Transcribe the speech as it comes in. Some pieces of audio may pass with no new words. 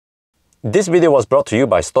This video was brought to you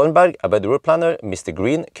by Stormberg, a weather planner,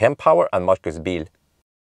 MisterGreen, Kempower and Marcus Bil.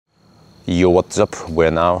 Yo, what's up?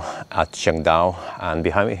 We're now at Chengdu, and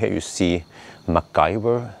behind me here you see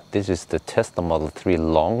MacGyver. This is the Tesla Model 3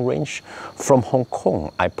 long range from Hong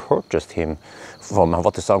Kong. I purchased him from a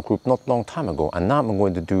Vattenfall group not long time ago, and now I'm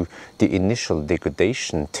going to do the initial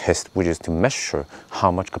degradation test, which is to measure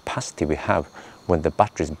how much capacity we have when the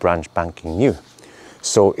battery is brand spanking new.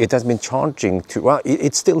 So it has been charging to, well,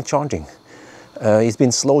 it's still charging. It's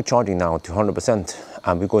been slow charging now to 100%,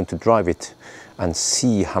 and we're going to drive it and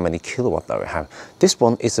see how many kilowatt hour we have. This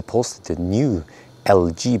one is supposedly the new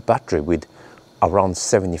LG battery with around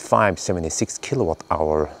 75-76 kilowatt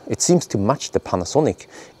hour. It seems to match the Panasonic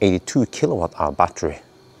 82 kilowatt hour battery.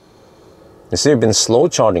 You see, we've been slow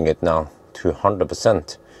charging it now to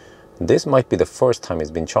 100%. This might be the first time it's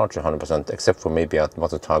been charged to 100%, except for maybe at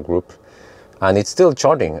Vattenfall group. And it's still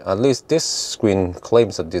charging. At least this screen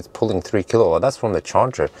claims that it's pulling 3 kilowatt. That's from the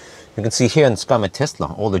charger. You can see here in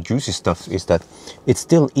ScanMyTesla, all the juicy stuff is that it's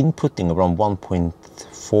still inputting around 1.4,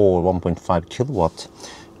 1.5 kilowatt.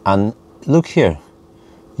 And look here,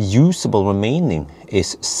 usable remaining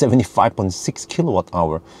is 75.6 kilowatt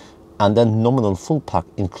hour, and then nominal full pack,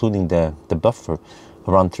 including the buffer,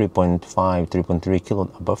 around 3.5, 3.3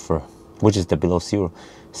 kilowatt buffer, which is the below zero,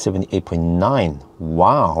 78.9.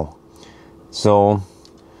 Wow. So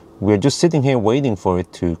we're just sitting here waiting for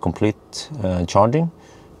it to complete charging,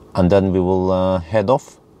 and then we will head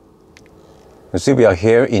off. You see, we are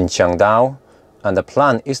here in Chengdu, and the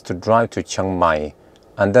plan is to drive to Chiang Mai,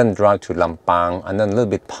 and then drive to Lampang, and then a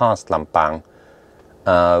little bit past Lampang.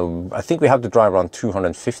 I think we have to drive around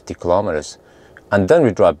 250 kilometers, and then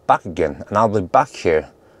we drive back again, and I'll be back here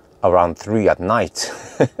around 3 at night.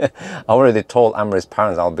 I already told Amri's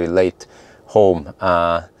parents I'll be late home,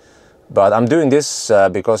 but I'm doing this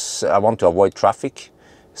because I want to avoid traffic.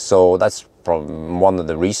 So that's from one of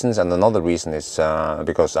the reasons, and another reason is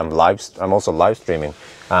because I'm also live streaming,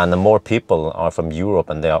 and the more people are from Europe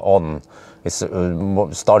and they are on. It's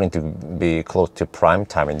starting to be close to prime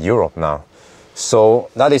time in Europe now. So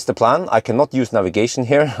that is the plan. I cannot use navigation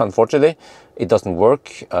here, unfortunately. It doesn't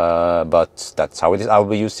work, but that's how it is. I'll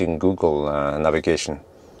be using Google navigation.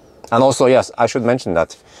 And also, yes, I should mention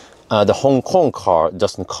that the Hong Kong car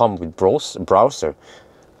doesn't come with browser.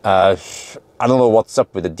 I don't know what's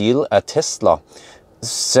up with the deal. Tesla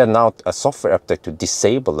sent out a software update to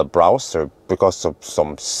disable the browser because of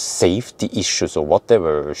some safety issues or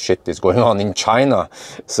whatever shit is going on in China.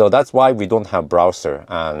 So that's why we don't have browser.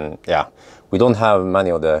 And yeah, we don't have many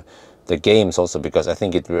of the games also because I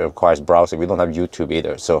think it requires browser. We don't have YouTube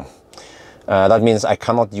either. So that means I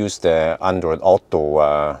cannot use the Android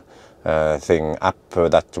Auto app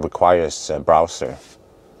that requires a browser.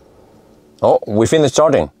 Oh, we finished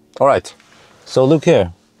charging. All right. So look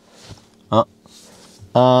here.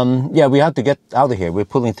 Yeah, we have to get out of here. We're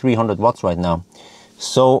pulling 300 watts right now.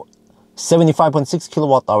 So 75.6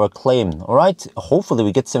 kilowatt hour claim. All right. Hopefully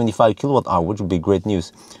we get 75 kilowatt hour, which would be great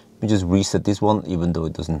news. We just reset this one, even though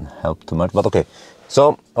it doesn't help too much, but okay.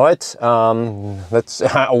 So, all right, let's,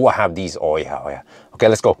 oh, I have these. Oh yeah. Okay,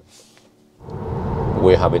 let's go.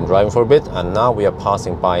 We have been driving for a bit, and now we are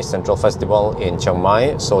passing by Central Festival in Chiang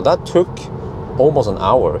Mai. So that took almost an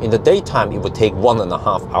hour. In the daytime, it would take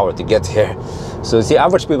 1.5 hours to get here. So the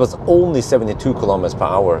average speed was only 72 kilometers per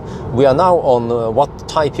hour. We are now on what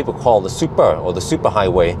Thai people call the super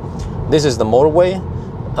highway. This is the motorway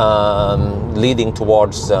leading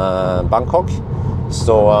towards Bangkok.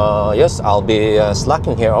 So yes, I'll be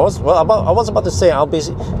slacking here. I was about to say I'll be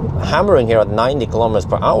hammering here at 90 kilometers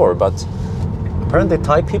per hour, but apparently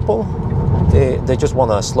Thai people, they just want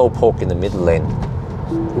a slow poke in the middle lane,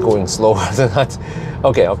 going slower than that.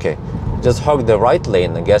 Okay, just hug the right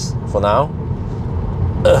lane, I guess, for now.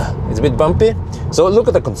 It's a bit bumpy. So look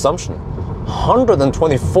at the consumption,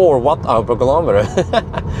 124 watt hour per kilometer.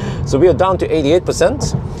 So we are down to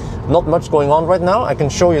 88%. Not much going on right now. I can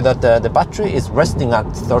show you that the battery is resting at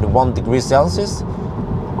 31 degrees Celsius.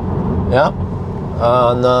 Yeah,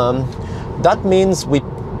 and that means we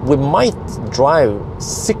might drive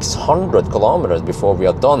 600 kilometers before we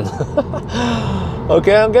are done.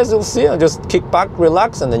 Okay, I guess we'll see. I'll just kick back,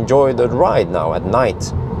 relax, and enjoy the ride now at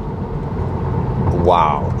night.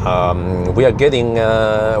 Wow, we are getting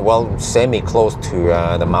well, semi-close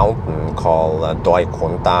to the mountain called Doi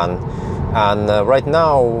Khon Tan, and right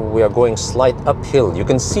now we are going slight uphill. You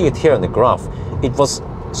can see it here in the graph. It was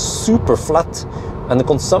super flat, and the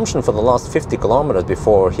consumption for the last 50 kilometers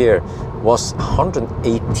before here was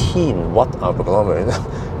 118 watt hour per kilometer.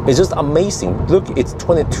 It's just amazing. Look, it's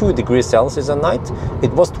 22 degrees Celsius at night.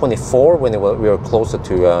 It was 24 when we were closer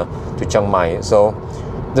to Chiang Mai. So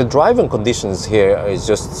The driving conditions here is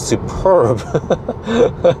just superb.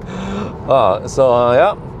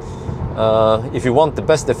 Yeah, if you want the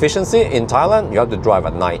best efficiency in Thailand, you have to drive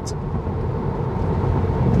at night.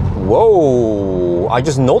 Whoa, I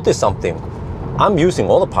just noticed something. I'm using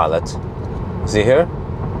autopilot, see here?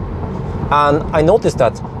 And I noticed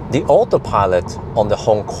that the autopilot on the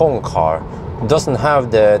Hong Kong car doesn't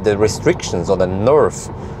have the restrictions or the nerve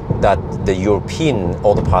that the European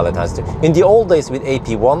autopilot has. In the old days with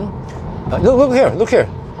AP1, look here.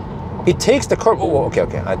 It takes the curve. Oh,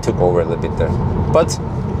 okay, I took over a little bit there. But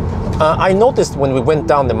I noticed when we went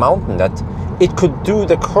down the mountain that it could do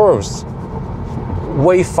the curves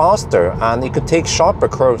way faster, and it could take sharper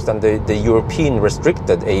curves than the European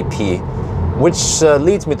restricted AP, which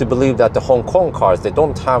leads me to believe that the Hong Kong cars, they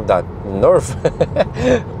don't have that nerve,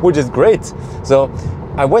 which is great. So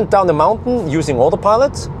I went down the mountain using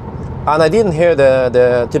autopilot, and I didn't hear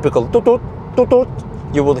the typical toot-toot, toot-toot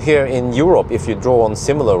you would hear in Europe if you drove on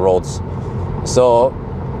similar roads. So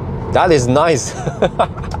that is nice.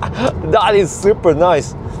 That is super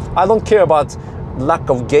nice. I don't care about lack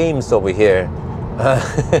of games over here,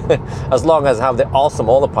 as long as I have the awesome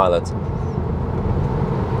autopilot.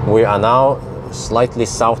 We are now slightly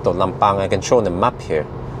south of Lampang. I can show the map here.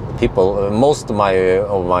 People, most of my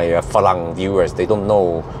Falang viewers, they don't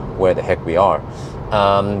know where the heck we are.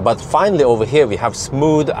 But finally over here we have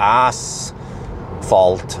smooth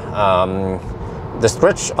asphalt. The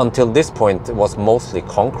stretch until this point was mostly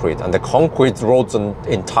concrete, and the concrete roads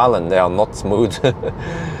in Thailand, they are not smooth.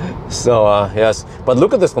 So yes, but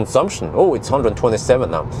look at this consumption. Oh, it's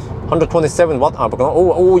 127 now. 127 watt-hour.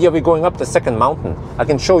 Oh yeah, we're going up the second mountain. I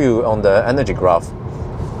can show you on the energy graph.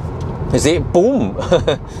 You see, boom.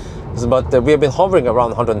 But we have been hovering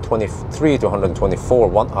around 123 to 124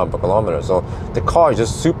 watt-hour per kilometer. So the car is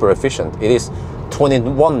just super efficient. It is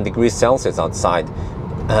 21 degrees Celsius outside,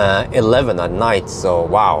 11 at night. So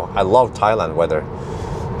wow, I love Thailand weather.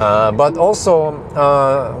 But also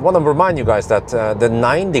want to remind you guys that the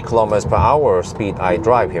 90 kilometers per hour speed I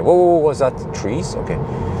drive here. Whoa, was that trees? Okay.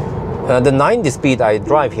 The 90 speed I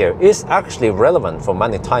drive here is actually relevant for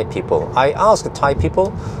many Thai people. I asked the Thai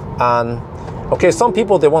people, and okay, some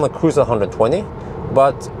people, they want to cruise at 120,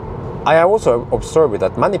 but I also observed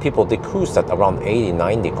that many people, they cruise at around 80,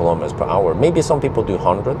 90 kilometers per hour. Maybe some people do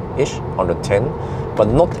 100-ish, 110, but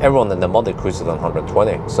not everyone in the model cruises on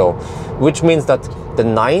 120. So, which means that the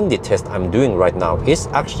 90 test I'm doing right now is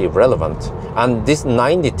actually relevant. And this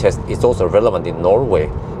 90 test is also relevant in Norway,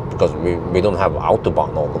 because we don't have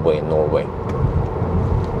Autobahn all the way in Norway.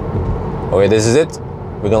 Okay, this is it.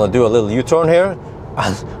 We're gonna do a little U-turn here.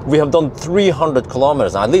 And we have done 300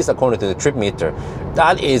 kilometers, at least according to the trip meter.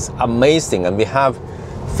 That is amazing, and we have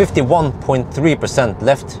 51.3%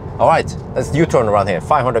 left. All right, let's U-turn around here,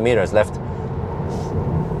 500 meters left.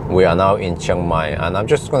 We are now in Chiang Mai, and I'm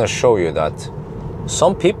just gonna show you that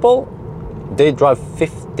some people, they drive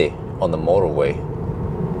 50 on the motorway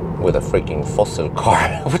with a freaking fossil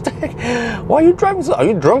car. What the heck? Why are you driving so? Are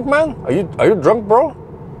you drunk, man? Are you drunk, bro?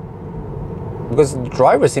 Because the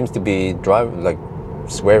driver seems to be driving like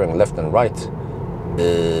swearing left and right.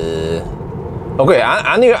 Okay,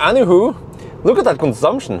 anywho, look at that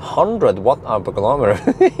consumption, 100 watt-hour per kilometer.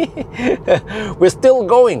 We're still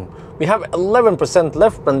going. We have 11%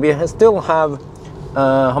 left, and we still have,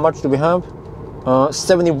 how much do we have?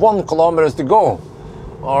 71 kilometers to go.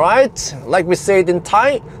 All right, like we say it in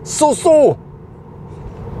Thai, so.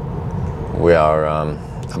 We are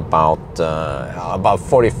about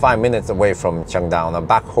 45 minutes away from Chiangdao, now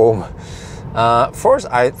back home. First,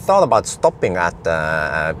 I thought about stopping at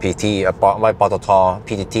PTT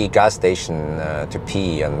gas station to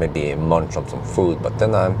pee and maybe munch on some food. But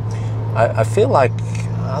then I feel like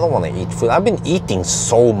I don't want to eat food. I've been eating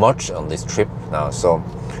so much on this trip now, so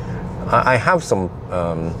I have some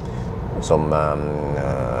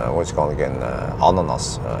what's it called again?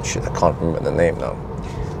 Ananas. Shit, I can't remember the name now.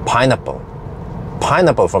 Pineapple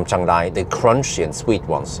from Chiang Rai, the crunchy and sweet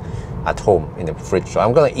ones, at home in the fridge. So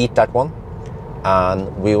I'm gonna eat that one,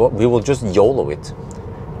 and we will just YOLO it.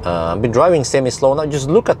 I've been driving semi-slow now. Just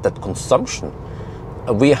look at that consumption.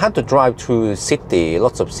 We had to drive through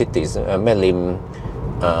lots of cities, Melim,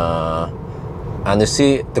 and you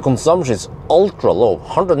see the consumption is ultra low,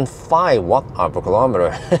 105 watt-hour per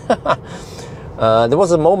kilometer. There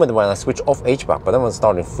was a moment when I switched off HVAC, but then it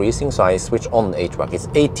started freezing, so I switched on HVAC. It's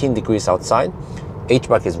 18 degrees outside.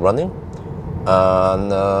 HVAC is running,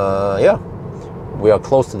 and yeah, we are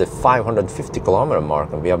close to the 550 kilometer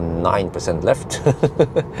mark, and we have 9% left.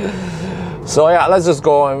 So yeah, let's just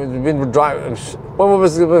go. We've been driving. What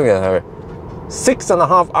was it?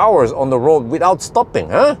 6.5 hours on the road without stopping,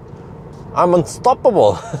 huh? I'm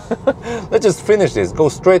unstoppable. Let's just finish this. Go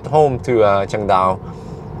straight home to Chengdao.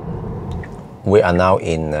 We are now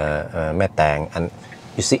in Metang, and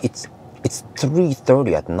you see it's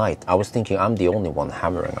 3:30 at night. I was thinking I'm the only one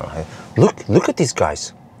hammering. Look at these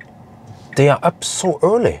guys. They are up so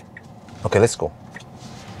early. Okay, let's go.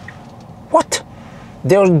 What?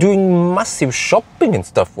 They are doing massive shopping and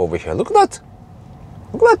stuff over here. Look at that.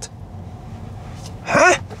 Look at that.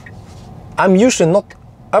 Huh? I'm usually not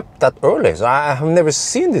up that early, so I have never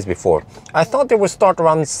seen this before. I thought they would start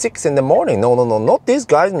around 6 in the morning. No, not these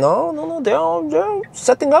guys. No, they're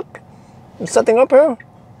setting up. Setting up here.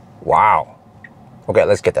 Wow. Okay,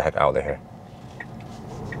 let's get the heck out of here.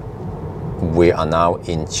 We are now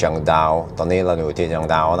in Chengdao. ตอนนี้เราอยู่ที่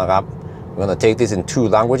Chengdao นะครับ We're gonna take this in 2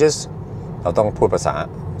 languages. เราต้องพูดภาษา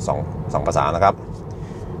สองภาษานะครับ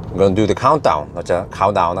We're gonna do the countdown. เราจะ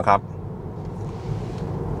countdown นะครับ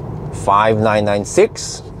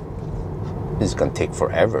 5996. This is gonna take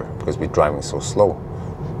forever because we're driving so slow.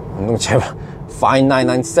 ต้องใช้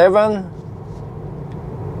 5997.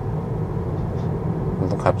 มัน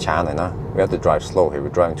ต้องขับช้าหน่อยนะ We have to drive slow here.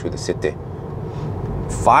 We're driving through the city.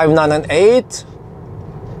 5998.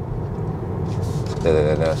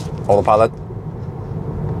 Autopilot.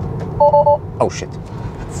 Oh shit.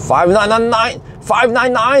 5999.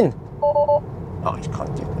 599. Oh, you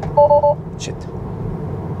can't do that. Shit.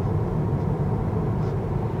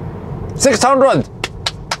 600.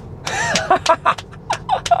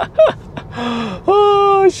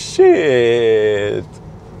 Oh shit.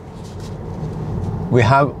 We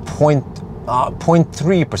have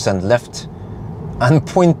 0.3% left and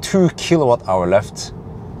 0.2 kilowatt hour left.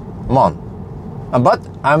 Come on. But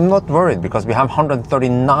I'm not worried because we have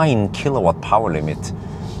 139 kilowatt power limit.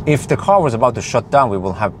 If the car was about to shut down, we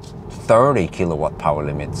will have 30 kilowatt power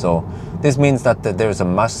limit. So this means that there's a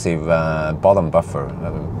massive bottom buffer.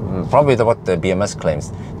 Probably what the BMS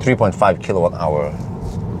claims, 3.5 kilowatt hour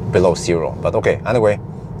below zero. But okay, anyway,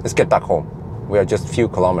 let's get back home. We are just a few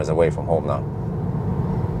kilometers away from home now.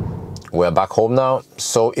 We're back home now.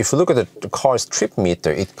 So if you look at the car's trip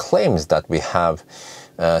meter, it claims that we have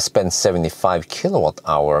spent 75 kilowatt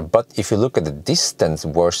hour. But if you look at the distance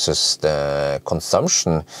versus the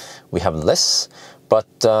consumption, we have less. But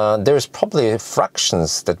there's probably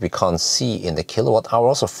fractions that we can't see in the kilowatt hour,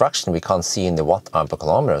 also fraction we can't see in the watt hour per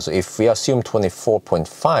kilometer. So if we assume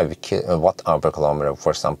 24.5 watt hour per kilometer,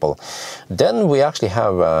 for example, then we actually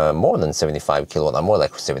have more than 75 kilowatt hour, more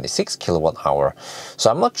like 76 kilowatt hour. So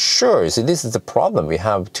I'm not sure. See, this is the problem. We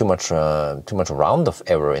have too much round-off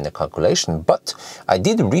error in the calculation. But I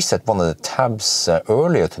did reset one of the tabs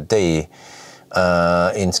earlier today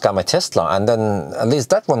in ScanMyTesla, and then at least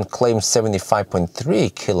that one claims 75.3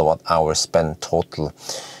 kilowatt hours spent total.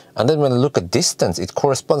 And then when I look at distance, it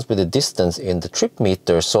corresponds with the distance in the trip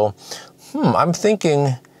meter. So I'm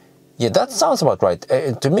thinking, yeah, that sounds about right.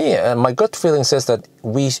 To me, my gut feeling says that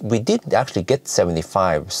we did actually get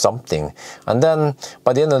 75 something, and then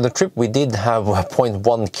by the end of the trip we did have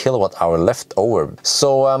 0.1 kilowatt hour left over.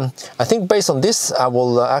 So I think based on this, I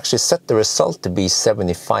will actually set the result to be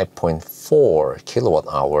 75.4 kilowatt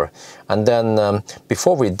hour. And then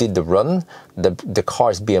before we did the run, the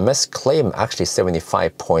car's BMS claim actually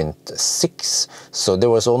 75.6. So there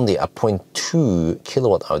was only a 0.2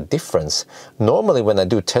 kilowatt hour difference. Normally when I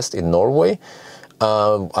do test in Norway,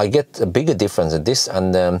 I get a bigger difference in this,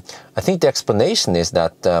 and I think the explanation is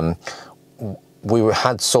that we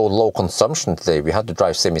had so low consumption today. We had to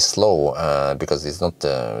drive semi-slow because it's not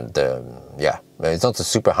it's not the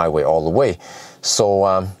super highway all the way. So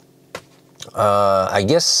I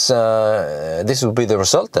guess this will be the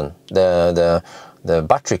result then, the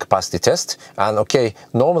battery capacity test. And okay,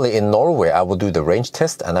 normally in Norway I will do the range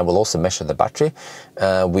test and I will also measure the battery.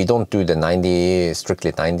 We don't do the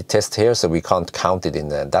strictly 90 test here, so we can't count it in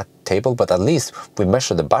that table, but at least we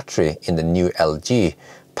measure the battery in the new LG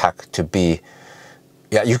pack to be,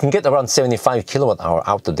 yeah, you can get around 75 kilowatt hour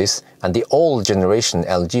out of this, and the old generation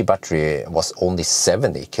LG battery was only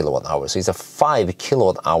 70 kilowatt hours, so it's a 5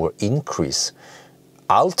 kilowatt hour increase.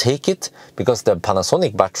 I'll take it, because the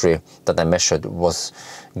Panasonic battery that I measured was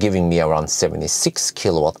giving me around 76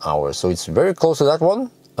 kilowatt hours, so it's very close to that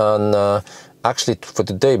one. And actually for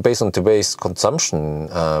today, based on today's consumption,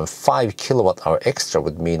 5 kilowatt hour extra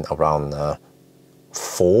would mean around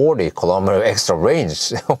 40 kilometer extra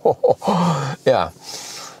range. Yeah.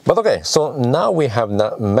 But okay, so now we have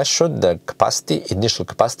measured the capacity, initial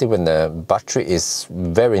capacity, when the battery is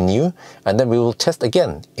very new, and then we will test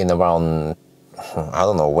again in around I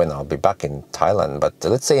don't know when I'll be back in Thailand, but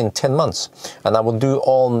let's say in 10 months. And I will do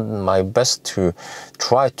all my best to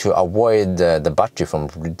try to avoid the battery from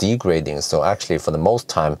degrading. So actually for the most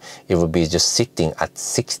time, it will be just sitting at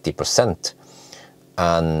 60%.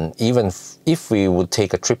 And even if we would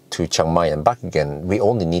take a trip to Chiang Mai and back again, we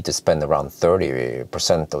only need to spend around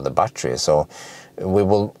 30% of the battery. So we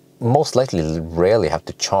will most likely rarely have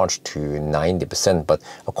to charge to 90%. But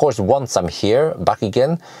of course, once I'm here back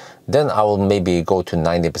again, then I will maybe go to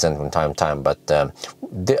 90% from time to time. But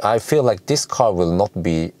I feel like this car will not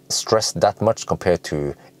be stressed that much compared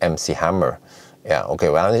to MC Hammer. Yeah, okay,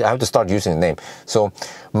 well, I have to start using the name. So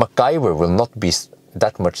MacGyver will not be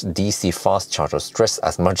that much DC fast charge or stress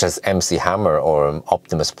as much as MC Hammer or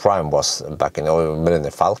Optimus Prime was back in, or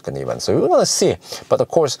Millennium Falcon even. So we're gonna see. But of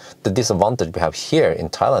course, the disadvantage we have here in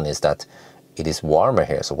Thailand is that it is warmer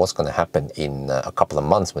here. So what's gonna happen in a couple of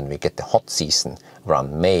months when we get the hot season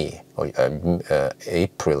around May or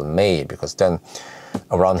April, May, because then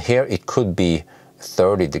around here it could be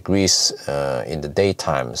 30 degrees in the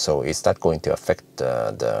daytime. So is that going to affect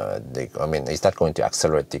is that going to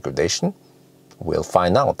accelerate degradation? We'll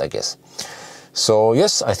find out, I guess. So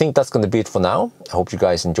yes, I think that's going to be it for now. I hope you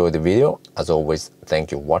guys enjoyed the video. As always,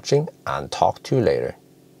 thank you for watching and talk to you later.